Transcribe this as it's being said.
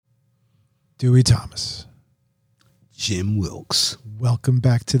Dewey Thomas. Jim Wilkes. Welcome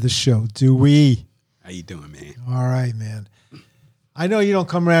back to the show, Dewey. How you doing, man? All right, man. I know you don't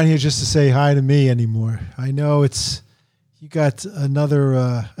come around here just to say hi to me anymore. I know you got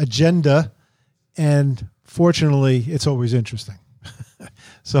another agenda, and fortunately, it's always interesting.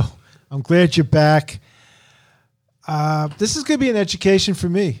 So I'm glad you're back. This is going to be an education for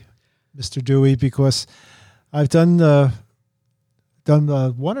me, Mr. Dewey, because I've done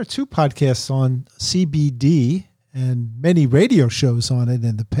one or two podcasts on CBD and many radio shows on it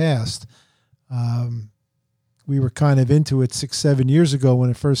in the past. We were kind of into it 6-7 years ago when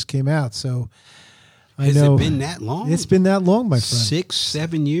it first came out. So Has it been that long? It's been that long, my friend.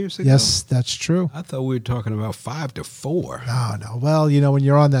 6-7 years ago? Yes, that's true. I thought we were talking about 5 to 4. No. Well, when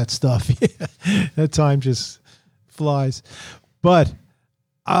you're on that stuff, that time just flies. But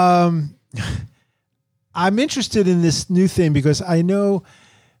I'm interested in this new thing because I know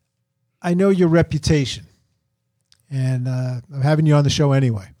your reputation. And I'm having you on the show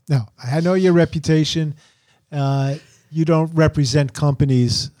anyway. Now, I know your reputation. You don't represent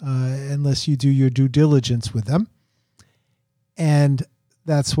companies unless you do your due diligence with them. And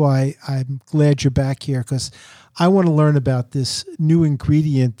that's why I'm glad you're back here, because I want to learn about this new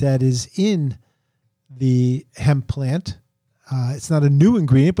ingredient that is in the hemp plant. It's not a new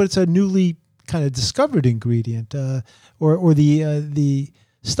ingredient, but it's a newly kind of discovered ingredient, or the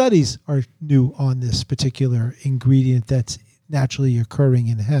studies are new on this particular ingredient that's naturally occurring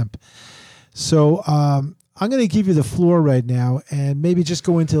in hemp. So I'm going to give you the floor right now and maybe just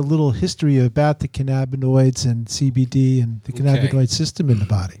go into a little history about the cannabinoids and CBD and the cannabinoid system in the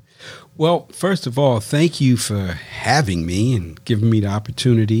body. Well, first of all, thank you for having me and giving me the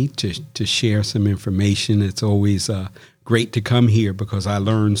opportunity to share some information. It's always great to come here because I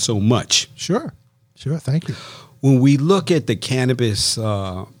learn so much. Sure. Thank you. When we look at the cannabis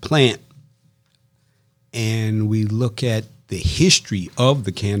plant and we look at the history of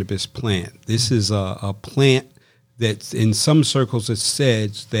the cannabis plant, this is a plant that in some circles it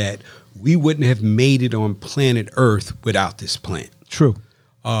says that we wouldn't have made it on planet Earth without this plant. True.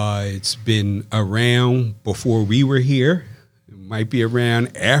 It's been around before we were here. It might be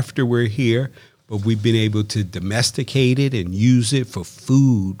around after we're here, but we've been able to domesticate it and use it for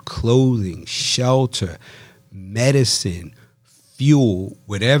food, clothing, shelter, medicine, fuel,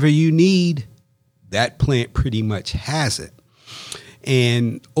 whatever you need, that plant pretty much has it.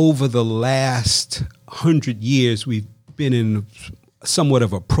 And over the last 100 years, we've been in somewhat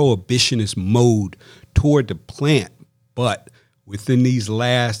of a prohibitionist mode toward the plant. But within these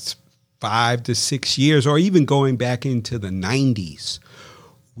last 5 to 6 years, or even going back into the 90s,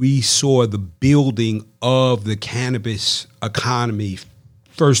 we saw the building of the cannabis economy,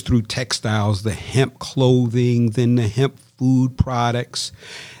 first through textiles, the hemp clothing, then the hemp food products,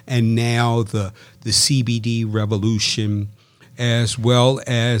 and now the CBD revolution, as well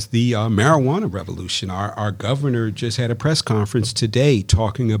as the marijuana revolution. Our governor just had a press conference today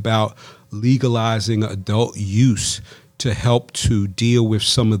talking about legalizing adult use to help to deal with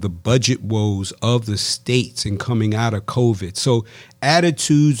some of the budget woes of the states in coming out of COVID. So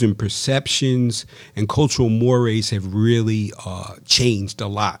attitudes and perceptions and cultural mores have really changed a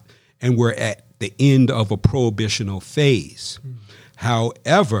lot. And we're at the end of a prohibitional phase.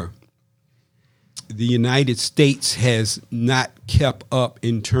 However, the United States has not kept up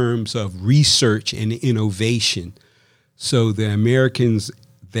in terms of research and innovation. So the Americans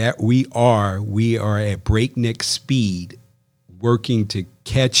that we are at breakneck speed working to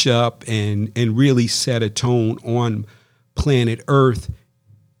catch up and really set a tone on planet Earth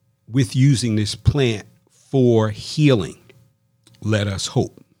with using this plant for healing. Let us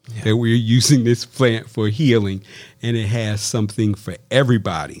hope that we're using this plant for healing and it has something for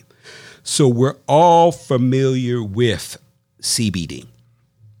everybody. So we're all familiar with CBD.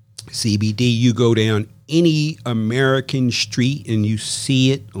 CBD, you go down any American street and you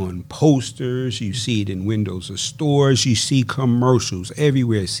see it on posters, you see it in windows of stores, you see commercials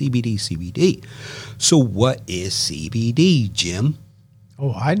everywhere, CBD, CBD. So what is CBD, Jim?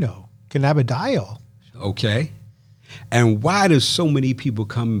 Oh, I know. Cannabidiol. Okay. And why do so many people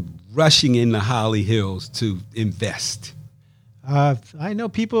come rushing into Holly Hills to invest? I know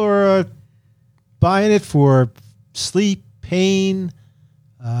people are buying it for sleep, pain,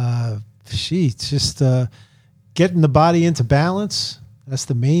 it's just getting the body into balance. That's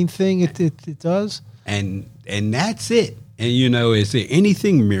the main thing it does. And that's it. And, is there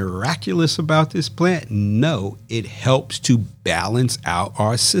anything miraculous about this plant? No, it helps to balance out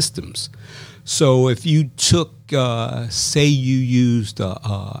our systems. So if you took, say you used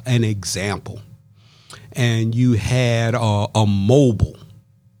an example and you had a mobile,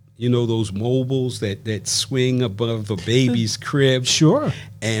 You know those mobiles that swing above a baby's crib? Sure.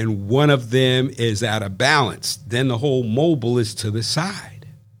 And one of them is out of balance. Then the whole mobile is to the side.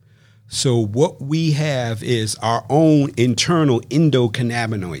 So what we have is our own internal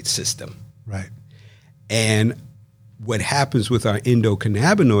endocannabinoid system. Right. And what happens with our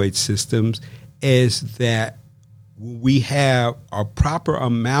endocannabinoid systems is that we have a proper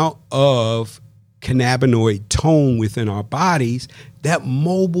amount of cannabinoid tone within our bodies, that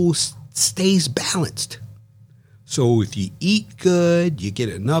mobile stays balanced. So if you eat good, you get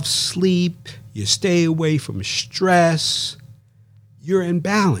enough sleep, you stay away from stress, you're in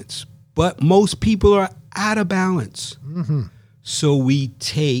balance. But most people are out of balance. Mm-hmm. So we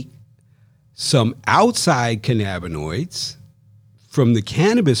take some outside cannabinoids from the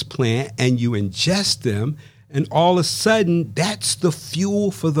cannabis plant and you ingest them, and all of a sudden that's the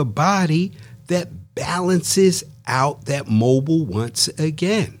fuel for the body that balances out that mobile once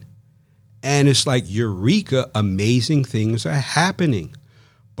again. And it's like eureka, amazing things are happening.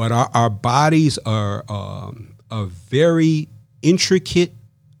 But our bodies are very intricate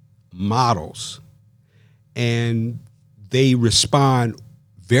models, and they respond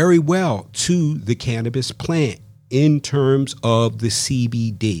very well to the cannabis plant in terms of the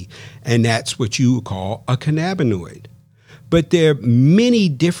CBD. And that's what you would call a cannabinoid. But there are many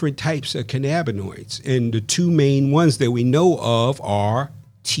different types of cannabinoids, and the two main ones that we know of are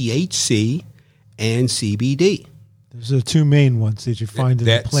THC and CBD. Those are the two main ones that you find in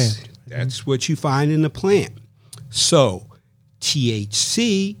the plant. That's what you find in the plant. So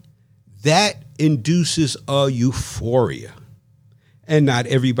THC, that induces a euphoria. And not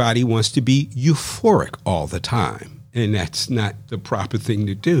everybody wants to be euphoric all the time. And that's not the proper thing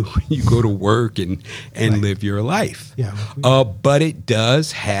to do. You go to work and right. live your life. Yeah. But it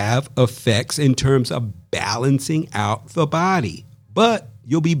does have effects in terms of balancing out the body. But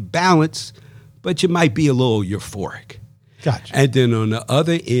you'll be balanced, but you might be a little euphoric. Gotcha. And then on the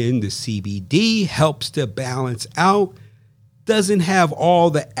other end, the CBD helps to balance out. Doesn't have all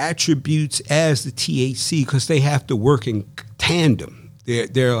the attributes as the THC because they have to work in tandem.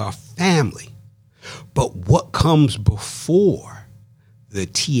 They're a family. But what comes before the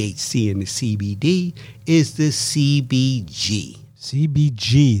THC and the CBD is the CBG.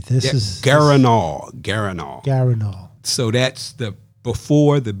 CBG. This is Garanol. Garanol. So that's the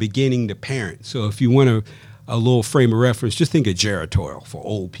before, the beginning, the parent. So if you want a little frame of reference, just think of Geritol for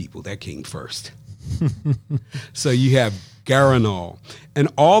old people. That came first. So you have Garanol. And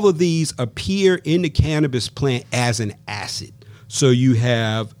all of these appear in the cannabis plant as an acid. So you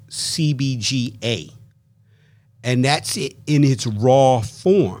have CBGA, and that's it in its raw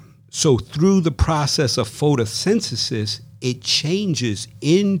form. So through the process of photosynthesis, it changes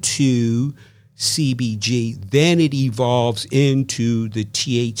into CBG. Then it evolves into the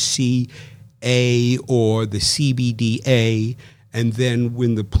THCA or the CBDA. And then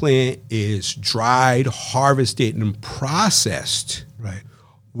when the plant is dried, harvested, and processed, right,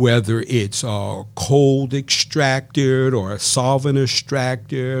 whether it's cold extracted or a solvent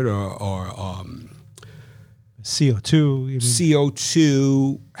extracted or CO2.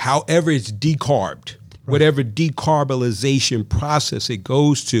 CO2, however it's decarbed, right. Whatever decarbonization process it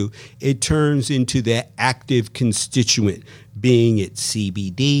goes to, it turns into that active constituent, being it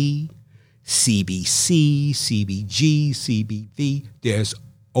CBD, CBC, CBG, CBV. There's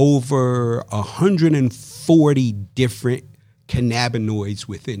over 140 different cannabinoids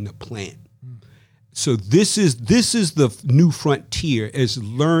within the plant. So this is the new frontier, is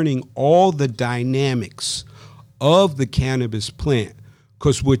learning all the dynamics of the cannabis plant.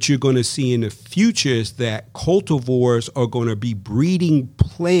 Because what you're going to see in the future is that cultivars are going to be breeding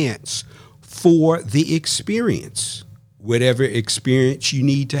plants for the experience. Whatever experience you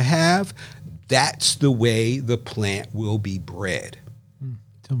need to have, that's the way the plant will be bred.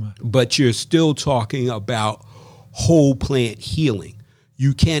 But you're still talking about whole plant healing.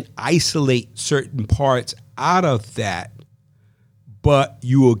 You can't isolate certain parts out of that, but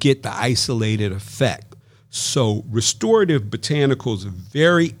you will get the isolated effect. So Restorative Botanicals is a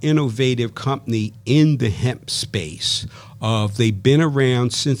very innovative company in the hemp space. They've been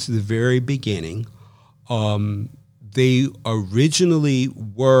around since the very beginning. They originally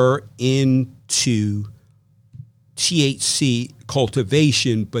were into THC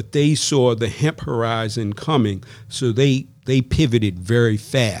cultivation, but they saw the hemp horizon coming, so they pivoted very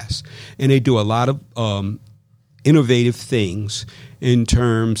fast. And they do a lot of innovative things in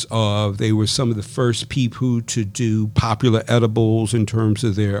terms of, they were some of the first people to do popular edibles in terms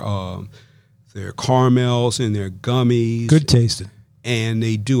of their caramels and their gummies. Good tasting. And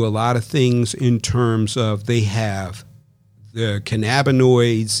they do a lot of things in terms of, they have the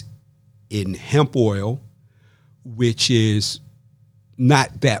cannabinoids in hemp oil, which is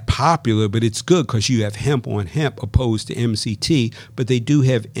not that popular, but it's good because you have hemp on hemp opposed to MCT. But they do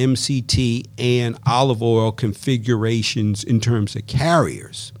have MCT and olive oil configurations in terms of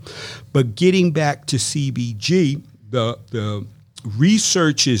carriers. But getting back to CBG, the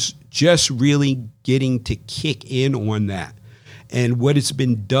research is just really getting to kick in on that. And what it's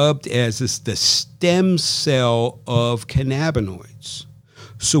been dubbed as is the stem cell of cannabinoids.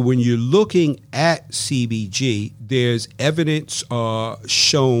 So when you're looking at CBG, there's evidence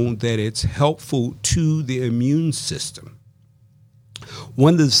shown that it's helpful to the immune system.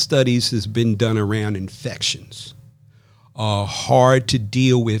 One of the studies has been done around infections, hard to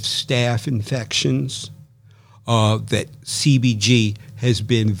deal with staph infections, that CBG has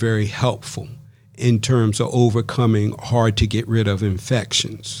been very helpful in terms of overcoming hard to get rid of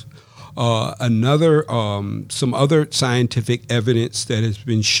infections. Some other scientific evidence that has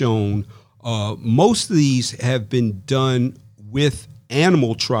been shown, most of these have been done with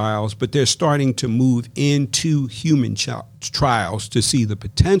animal trials, but they're starting to move into human trials to see the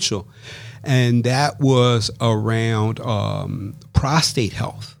potential. And that was around prostate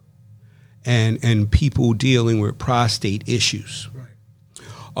health and people dealing with prostate issues.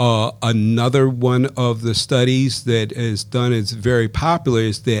 Right. Another one of the studies that is done is very popular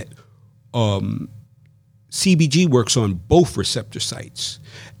is that CBG works on both receptor sites,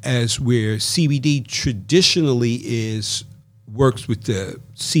 as where CBD traditionally works with the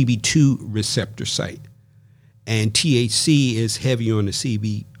CB2 receptor site, and THC is heavy on the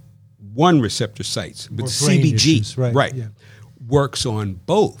CB1 receptor sites. But CBG issues, right, yeah, works on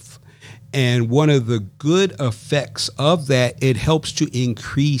both. And one of the good effects of that, it helps to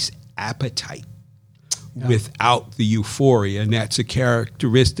increase appetite. Yeah. Without the euphoria, and that's a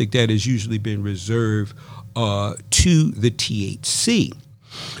characteristic that has usually been reserved to the THC.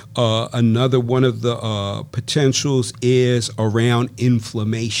 Another one of the potentials is around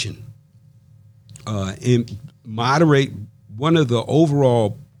inflammation. One of the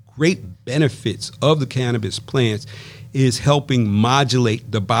overall great benefits of the cannabis plants is helping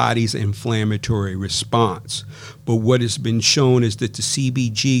modulate the body's inflammatory response. But what has been shown is that the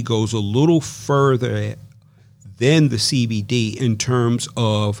CBG goes a little further than the CBD in terms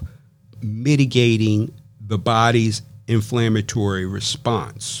of mitigating the body's inflammatory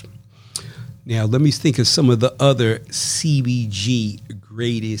response. Now, let me think of some of the other CBG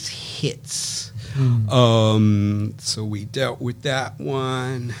greatest hits. So we dealt with that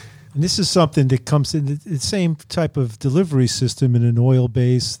one. And this is something that comes in the same type of delivery system in an oil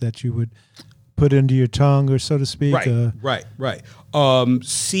base that you would put into your tongue, or so to speak. Right.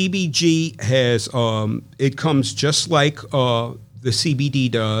 CBG has it comes just like the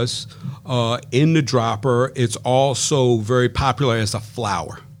CBD does in the dropper. It's also very popular as a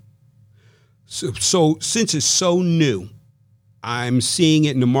flower. So since it's so new, I'm seeing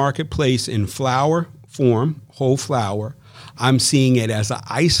it in the marketplace in flower form, whole flower. I'm seeing it as an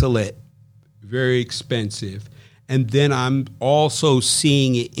isolate, very expensive. And then I'm also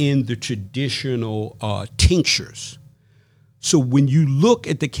seeing it in the traditional tinctures. So when you look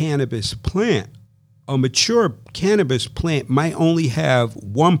at the cannabis plant, a mature cannabis plant might only have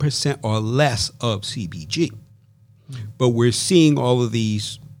 1% or less of CBG. But we're seeing all of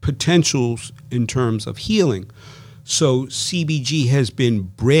these potentials in terms of healing. So CBG has been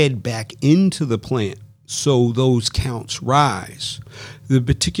bred back into the plant, so those counts rise. The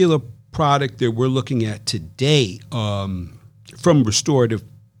particular product that we're looking at today from Restorative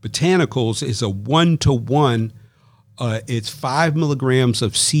Botanicals is a 1-to-1. It's 5 milligrams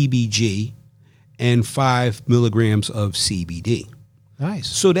of CBG and 5 milligrams of CBD. Nice.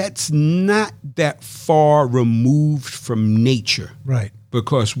 So that's not that far removed from nature. Right.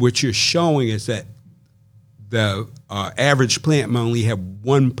 Because what you're showing is that the average plant might only have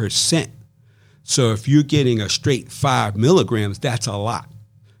 1%. So if you're getting a straight 5 milligrams, that's a lot.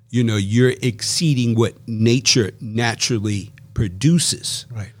 You know, you're exceeding what nature naturally produces.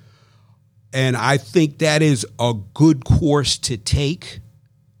 Right. And I think that is a good course to take.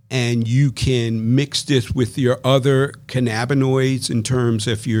 And you can mix this with your other cannabinoids in terms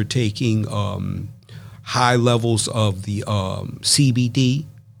if you're taking high levels of the CBD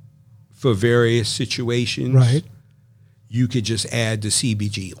for various situations. Right. You could just add the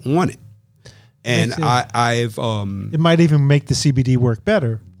CBG on it. And I've it might even make the CBD work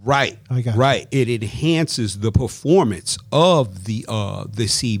better. Right. Right. It enhances the performance of the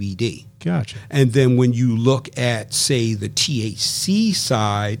CBD. Gotcha. And then when you look at, say, the THC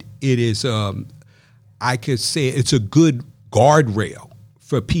side, it is I could say it's a good guardrail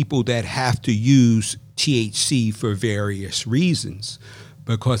for people that have to use THC for various reasons.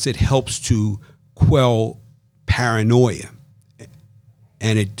 because it helps to quell paranoia.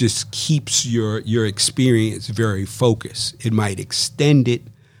 And it just keeps your experience very focused. It might extend it,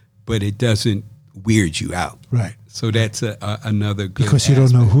 but it doesn't weird you out. Right. So that's another good because you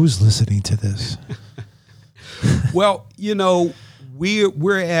don't know who's listening to this. Well,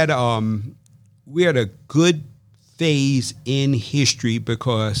 we're at a good phase in history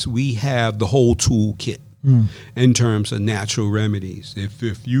because we have the whole toolkit in terms of natural remedies.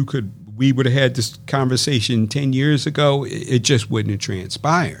 If we would have had this conversation 10 years ago, it just wouldn't have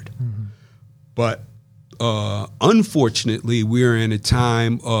transpired. Mm-hmm. But unfortunately, we're in a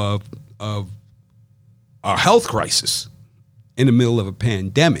time of a health crisis in the middle of a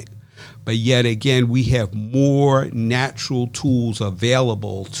pandemic. But yet again, we have more natural tools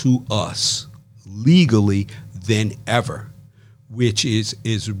available to us legally than ever, which is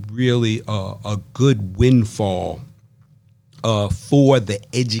really a good windfall for the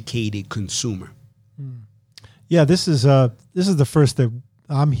educated consumer. Yeah, this is the first that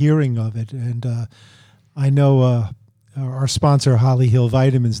I'm hearing of it, and I know our sponsor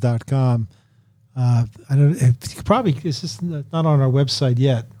HollyHillVitamins.com. I don't. It probably it's just not on our website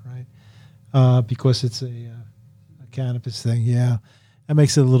yet, right? Because it's a cannabis thing. Yeah, that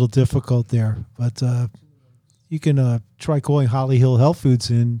makes it a little difficult there, but you can try calling Holly Hill Health Foods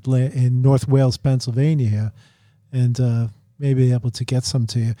in North Wales, Pennsylvania, and maybe be able to get some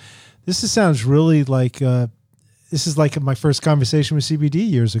to you. Sounds really like this is like my first conversation with CBD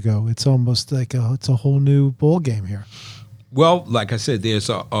years ago. It's almost like it's a whole new ball game here. Well, like I said, there's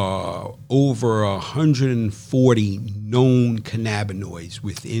over 140 known cannabinoids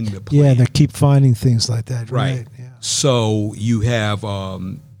within the plant. Yeah, they keep finding things like that. Right. Yeah. So you have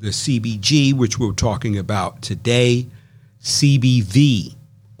the CBG, which we're talking about today, CBV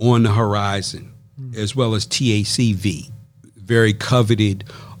on the horizon, as well as THCV, very coveted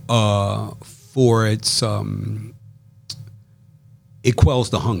for its it quells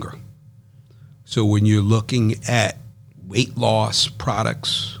the hunger. So when you're looking at weight loss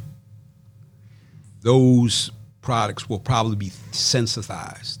products, those products will probably be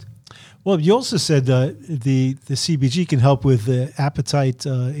sensitized. Well, you also said the CBG can help with the appetite,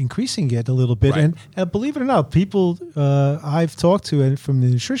 increasing it a little bit. Right. And believe it or not, people I've talked to, and from the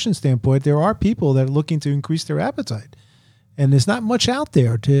nutrition standpoint, there are people that are looking to increase their appetite. And there's not much out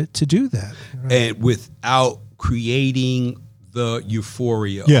there to do that. Right? And without creating the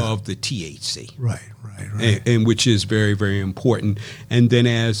euphoria of the THC. Right. And which is very, very important. And then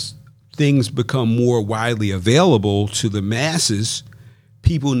as things become more widely available to the masses,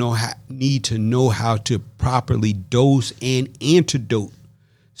 people need to know how to properly dose and antidote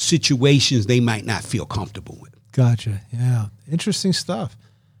situations they might not feel comfortable with. Gotcha. Yeah. Interesting stuff.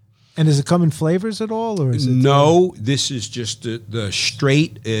 And does it come in flavors at all, or is it? No, this is just the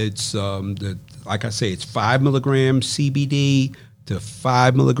straight. It's like I say, it's 5 milligrams CBD to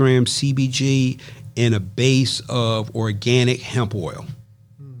 5 milligrams CBG in a base of organic hemp oil.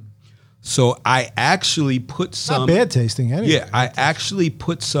 So I actually put some. Not bad tasting, anyway. Yeah, I actually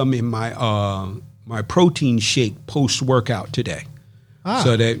put some in my my protein shake post workout today.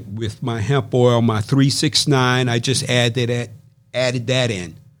 So that with my hemp oil, my 369, I just added that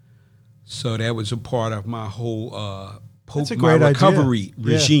in. So that was a part of my whole my recovery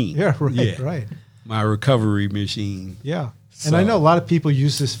regime. Yeah, right. My recovery machine. Yeah. And I know a lot of people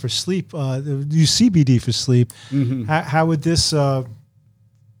use this for sleep, use CBD for sleep. Mm-hmm. How would this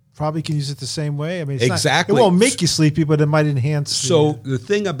probably can use it the same way? I mean, exactly. It won't make you sleepy, but it might enhance. So the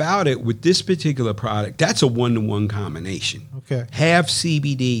thing about it with this particular product, that's a 1-to-1 combination. Okay. Have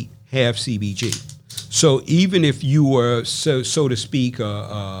CBD, have CBG. So even if you were, so to speak,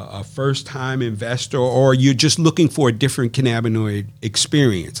 a first-time investor, or you're just looking for a different cannabinoid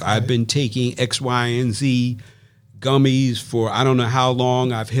experience, I've been taking X, Y, and Z gummies for I don't know how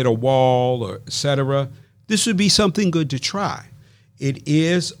long. I've hit a wall, or et cetera. This would be something good to try. It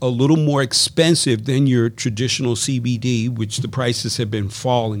is a little more expensive than your traditional CBD, which the prices have been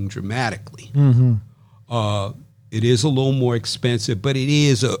falling dramatically. Mm-hmm. It is a little more expensive, but it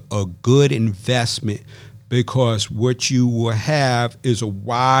is a good investment because what you will have is a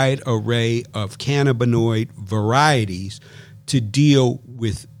wide array of cannabinoid varieties to deal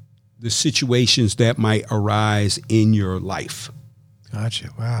with the situations that might arise in your life.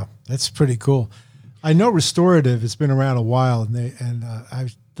 Gotcha. Wow, that's pretty cool. I know Restorative has been around a while, and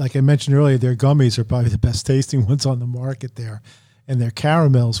like I mentioned earlier, their gummies are probably the best tasting ones on the market there, and their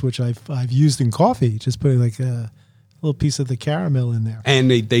caramels, which I've used in coffee, just putting like a little piece of the caramel in there. And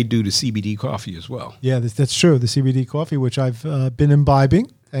they do the CBD coffee as well. Yeah, that's true. The CBD coffee, which I've been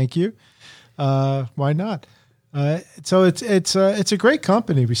imbibing. Thank you. Why not? So it's a great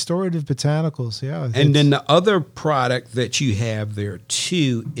company, Restorative Botanicals. Yeah, And then the other product that you have there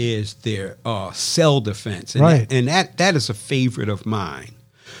too is their cell defense, and Right. that is a favorite of mine.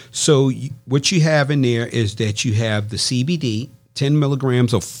 So what you have in there is that you have the CBD, 10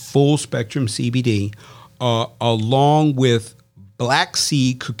 milligrams of full spectrum CBD, along with black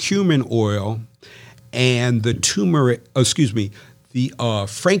seed curcumin oil and the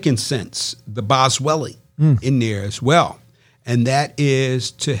frankincense, the boswellia in there as well. And that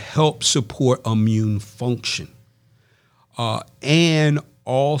is to help support immune function and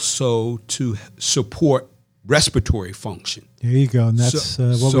also to support respiratory function. There you go. And that's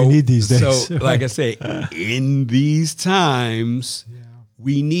what we need these days. So, like I say, in these times,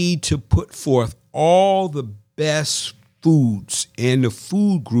 we need to put forth all the best foods and the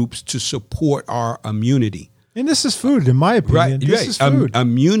food groups to support our immunity. And this is food, in my opinion. This is food.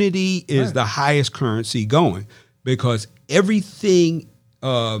 Immunity is the highest currency going because everything,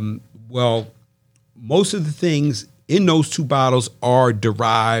 most of the things in those 2 bottles are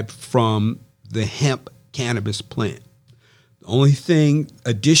derived from the hemp cannabis plant. The only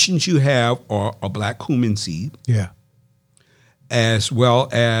additions you have are a black cumin seed. Yeah. As well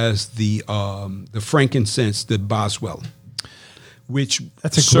as the frankincense, the boswellia, which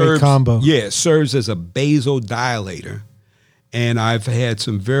that's a great combo. Yeah, it serves as a vasodilator. And I've had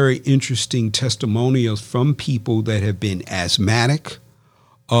some very interesting testimonials from people that have been asthmatic,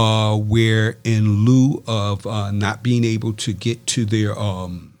 where in lieu of not being able to get to their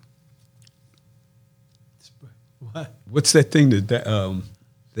what's that thing that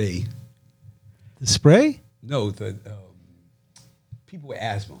the spray? No, the people with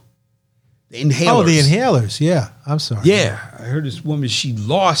asthma. The inhalers. Oh, the inhalers. Yeah. I'm sorry. Yeah. I heard this woman, she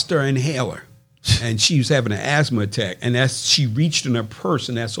lost her inhaler and she was having an asthma attack. And she reached in her purse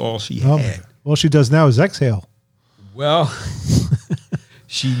and that's all she had. All she does now is exhale. Well,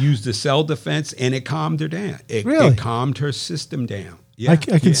 she used the cell defense and it calmed her down. It calmed her system down. Yeah, I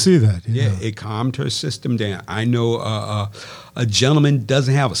can see that. Yeah, it calmed her system down. I know a gentleman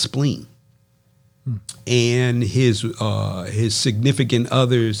doesn't have a spleen. And his significant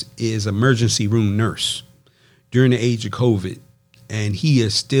others is emergency room nurse during the age of COVID, and he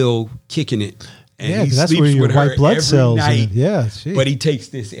is still kicking it. And he that's sleeps where your with her white blood every cells. night, but he takes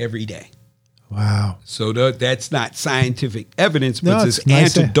this every day. Wow! So that's not scientific evidence, but it's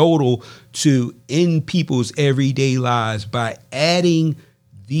nice anecdotal to in people's everyday lives by adding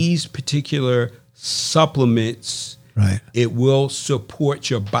these particular supplements. Right. It will support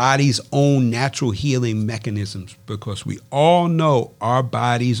your body's own natural healing mechanisms because we all know our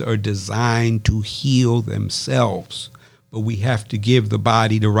bodies are designed to heal themselves, but we have to give the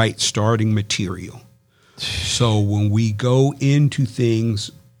body the right starting material. So when we go into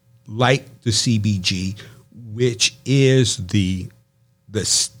things like the CBG, which is the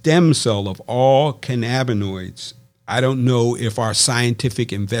stem cell of all cannabinoids, I don't know if our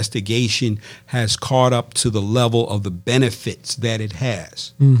scientific investigation has caught up to the level of the benefits that it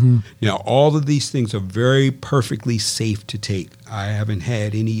has. Mm-hmm. All of these things are very perfectly safe to take. I haven't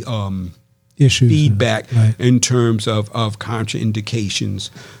had any issues, feedback in terms of contraindications.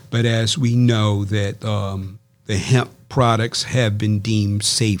 But as we know that the hemp products have been deemed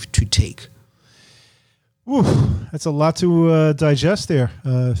safe to take. Ooh, that's a lot to digest there.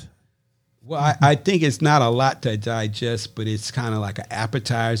 Well, I think it's not a lot to digest, but it's kind of like an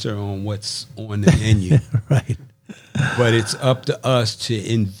appetizer on what's on the menu. Right. But it's up to us to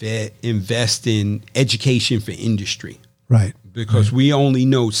invest in education for industry. Right. Because we only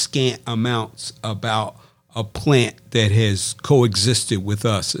know scant amounts about a plant that has coexisted with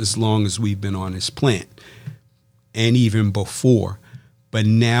us as long as we've been on this plant and even before. But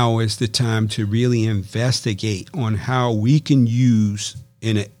now is the time to really investigate on how we can use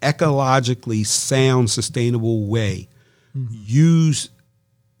in an ecologically sound, sustainable way, use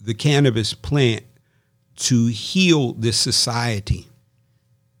the cannabis plant to heal this society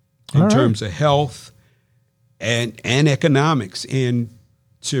in terms of health and economics and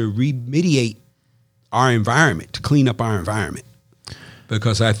to remediate our environment, to clean up our environment.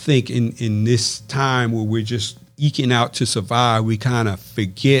 Because I think in this time where we're just eking out to survive, we kind of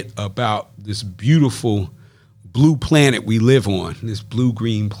forget about this beautiful blue planet we live on, this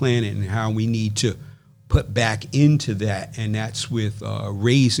blue-green planet, and how we need to put back into that. And that's with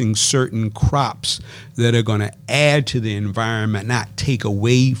raising certain crops that are going to add to the environment, not take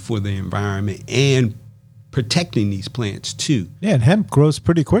away for the environment, and protecting these plants too. Yeah, and hemp grows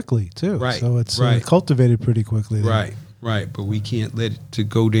pretty quickly too. Right. So it's cultivated pretty quickly. There. Right. But we can't let it to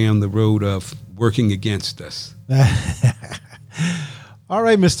go down the road of working against us. All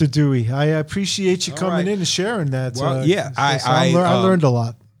right, Mr. Dewey. I appreciate you All coming right. in and sharing that. Well, yeah, I learned a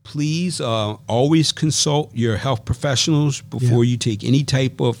lot. Please always consult your health professionals before you take any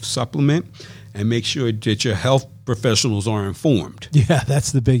type of supplement, and make sure that your health professionals are informed. Yeah,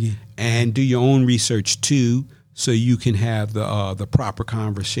 that's the biggie. And do your own research too, so you can have the proper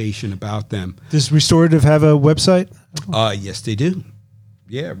conversation about them. Does Restorative have a website? Yes, they do.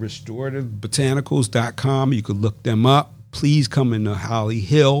 Yeah, restorativebotanicals.com. You could look them up. Please come into Holly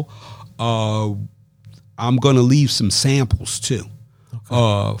Hill. I'm going to leave some samples too.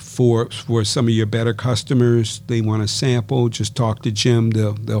 For some of your better customers, they want a sample, just talk to Jim.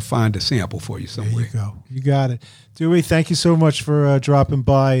 They'll find a sample for you somewhere. There you go. You got it. Dewey, thank you so much for dropping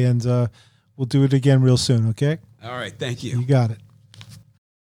by, and we'll do it again real soon, okay? All right, thank you. You got it.